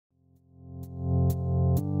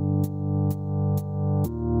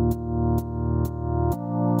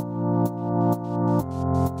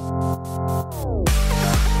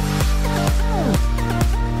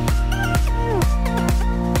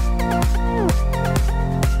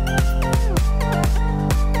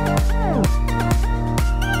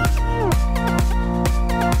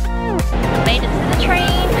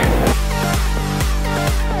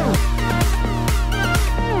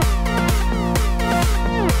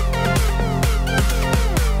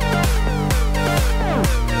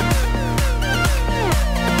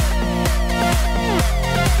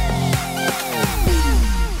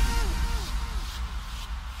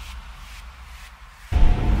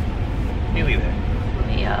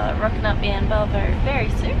are rocking up Bianba very, very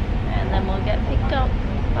soon, and then we'll get picked up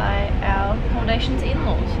by our accommodation's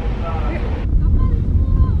in-laws.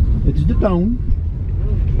 It's the town.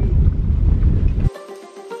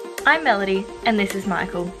 I'm Melody, and this is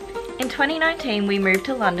Michael. In 2019, we moved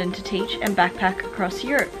to London to teach and backpack across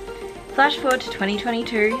Europe. Flash forward to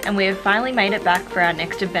 2022, and we have finally made it back for our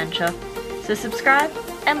next adventure. So subscribe,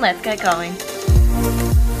 and let's get going.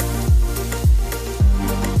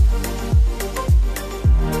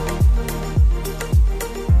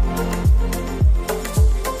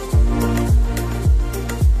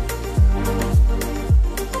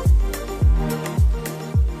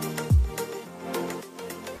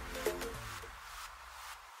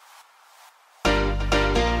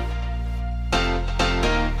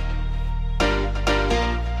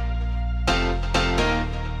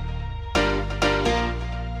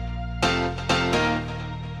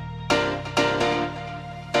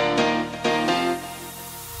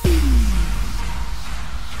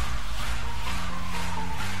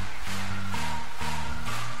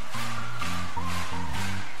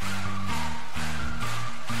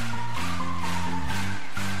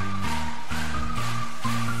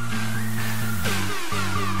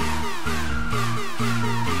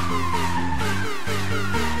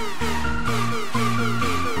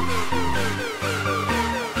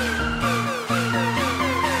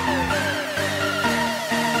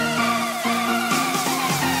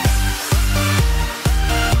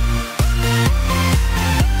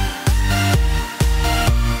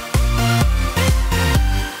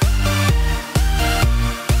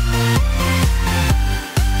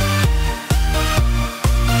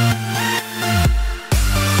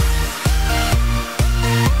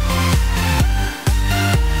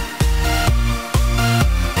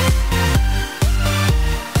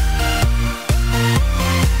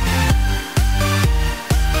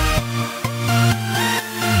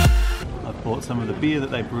 Some of the beer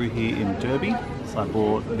that they brew here in Derby. So I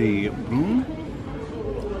bought the Brun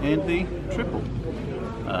and the Triple,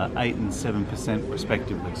 8 and 7%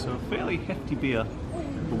 respectively. So a fairly hefty beer.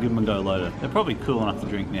 We'll give them a go later. They're probably cool enough to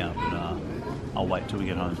drink now, but I'll wait till we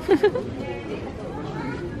get home.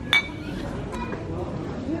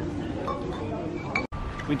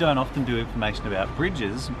 We don't often do information about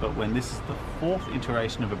bridges, but when this is the 4th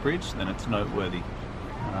iteration of a bridge, then it's noteworthy.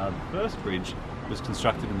 The first bridge was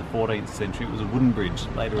constructed in the 14th century. It was a wooden bridge,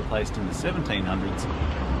 later replaced in the 1700s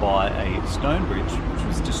by a stone bridge, which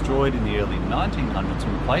was destroyed in the early 1900s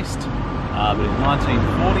and replaced. But in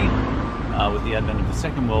 1940, with the advent of the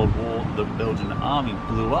Second World War, the Belgian army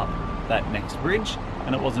blew up that next bridge,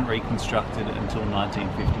 and it wasn't reconstructed until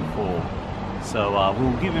 1954. So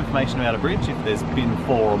we'll give information about a bridge if there's been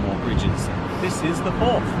 4 or more bridges. This is the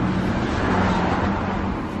 4th.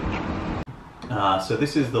 So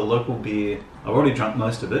this is the local beer. I've already drunk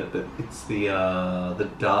most of it, but it's the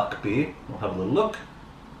dark beer. We'll have a little look.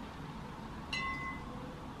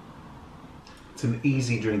 It's an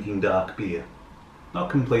easy drinking dark beer. Not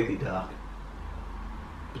completely dark.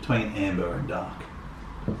 Between amber and dark.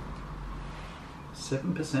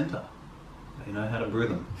 7%er. They know how to brew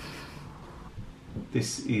them.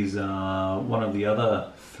 This is one of the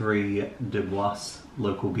other 3 Dubois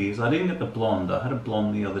local beers. I didn't get the blonde. I had a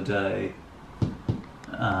blonde the other day.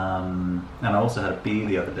 And I also had a beer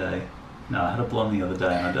the other day. No, I had a blonde the other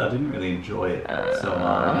day and I didn't really enjoy it. So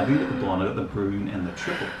I didn't get the blonde, I got the Brun and the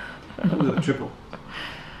Triple. Look at the Triple.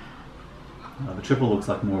 The Triple looks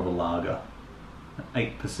like more of a lager. An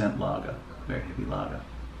 8% lager. Very heavy lager.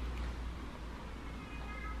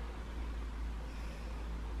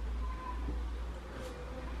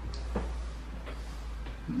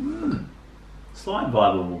 Slight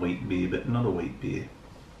vibe of a wheat beer, but not a wheat beer.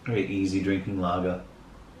 Very easy drinking lager.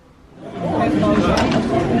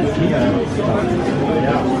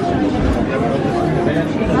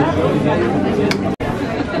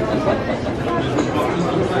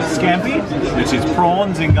 Scampi, which is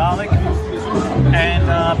prawns in garlic,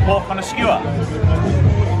 and pork on a skewer,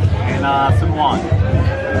 and some wine.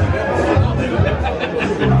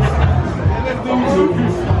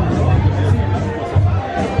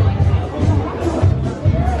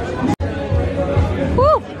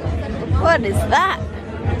 Woo! What is that?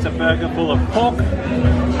 It's a burger full of pork,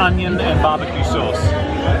 onion and barbecue sauce.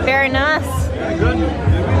 Very nice. Very good.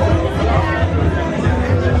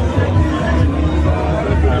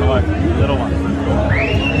 Little one.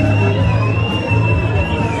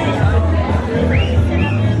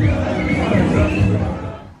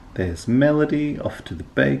 There's Melody off to the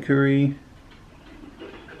bakery.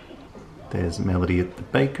 There's Melody at the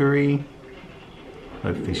bakery.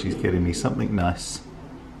 Hopefully she's getting me something nice.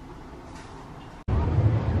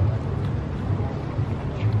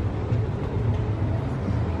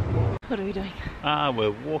 What are we doing?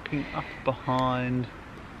 We're walking up behind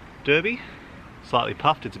Derby. Slightly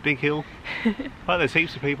puffed, it's a big hill. But there's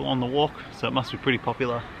heaps of people on the walk, so it must be pretty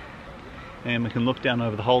popular. And we can look down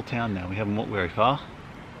over the whole town now. We haven't walked very far.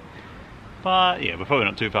 But yeah, we're probably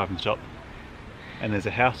not too far from the top. And there's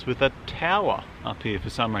a house with a tower up here for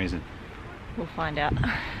some reason. We'll find out.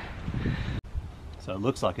 So it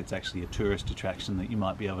looks like it's actually a tourist attraction that you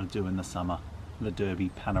might be able to do in the summer, the Derby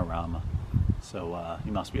panorama. So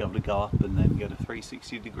you must be able to go up and then get a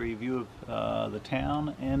 360-degree view of the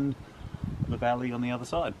town and the valley on the other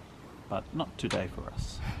side. But not today for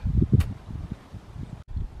us.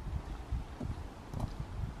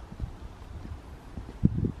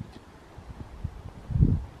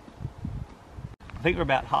 I think we're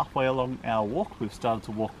about halfway along our walk. We've started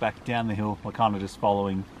to walk back down the hill. We're kind of just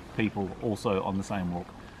following people also on the same walk.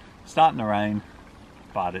 Starting to rain,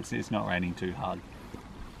 but it's not raining too hard.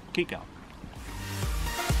 Keep going.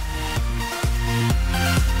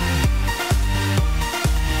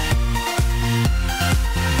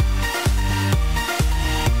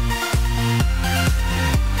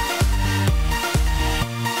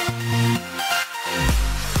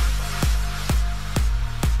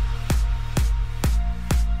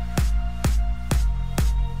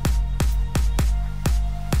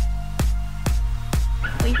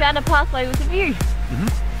 We found a pathway with a view.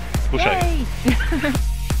 We'll show you.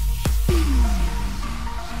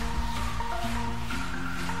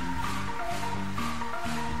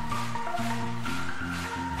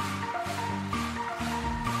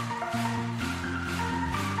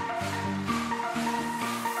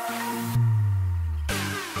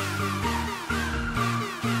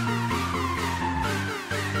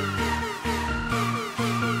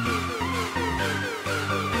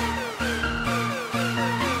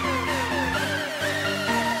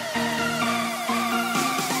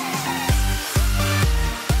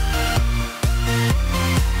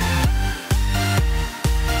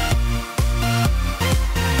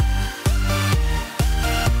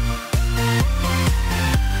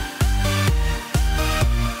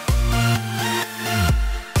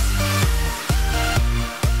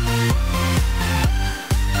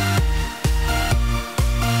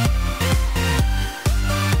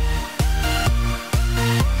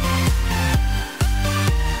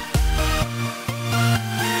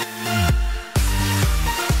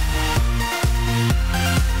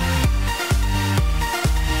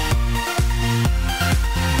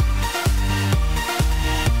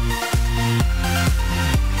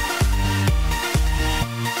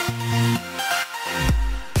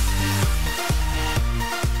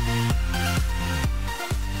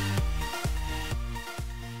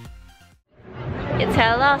 It's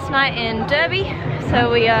our last night in Derby,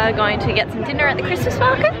 so we are going to get some dinner at the Christmas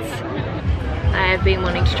markets. I have been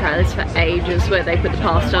wanting to try this for ages, where they put the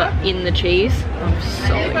pasta in the cheese. I'm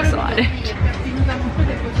so excited.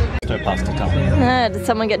 No pasta time. Did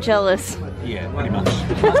someone get jealous? Yeah, pretty much.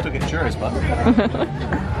 I still get churros, but.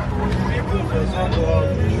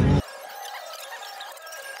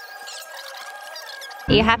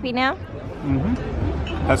 Are you happy now?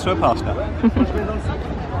 That's no pasta.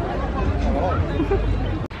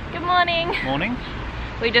 Good morning. Morning.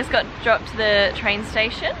 We just got dropped to the train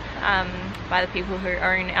station by the people who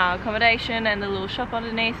own our accommodation and the little shop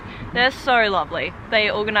underneath. They're so lovely. They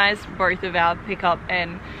organised both of our pickup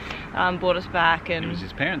and brought us back. And it was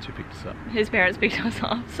his parents who picked us up. His parents picked us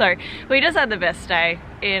up. So we just had the best day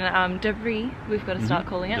in Durbuy. We've got to start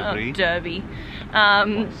calling it Durbuy.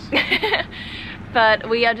 But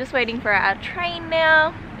we are just waiting for our train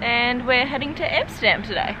now, and we're heading to Amsterdam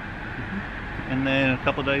today. And then in a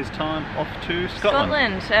couple of days' time off to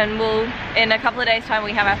Scotland. And in a couple of days' time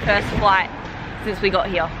we have our first flight since we got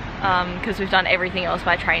here, because we've done everything else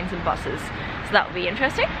by trains and buses, so that will be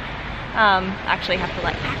interesting. Actually have to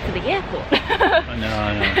like pack for the airport. I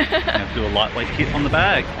know. Have to do a lightweight kit on the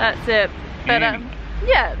bag. That's it. But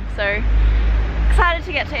yeah, so excited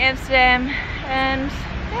to get to Amsterdam, and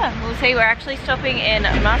yeah, we'll see. We're actually stopping in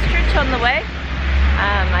Maastricht on the way.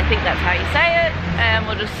 I think that's how you say it, and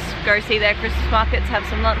we'll just go see their Christmas markets, have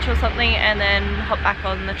some lunch or something, and then hop back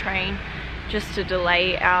on the train just to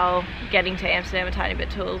delay our getting to Amsterdam a tiny bit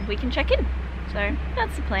till we can check in. So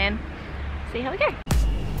that's the plan. See how we go.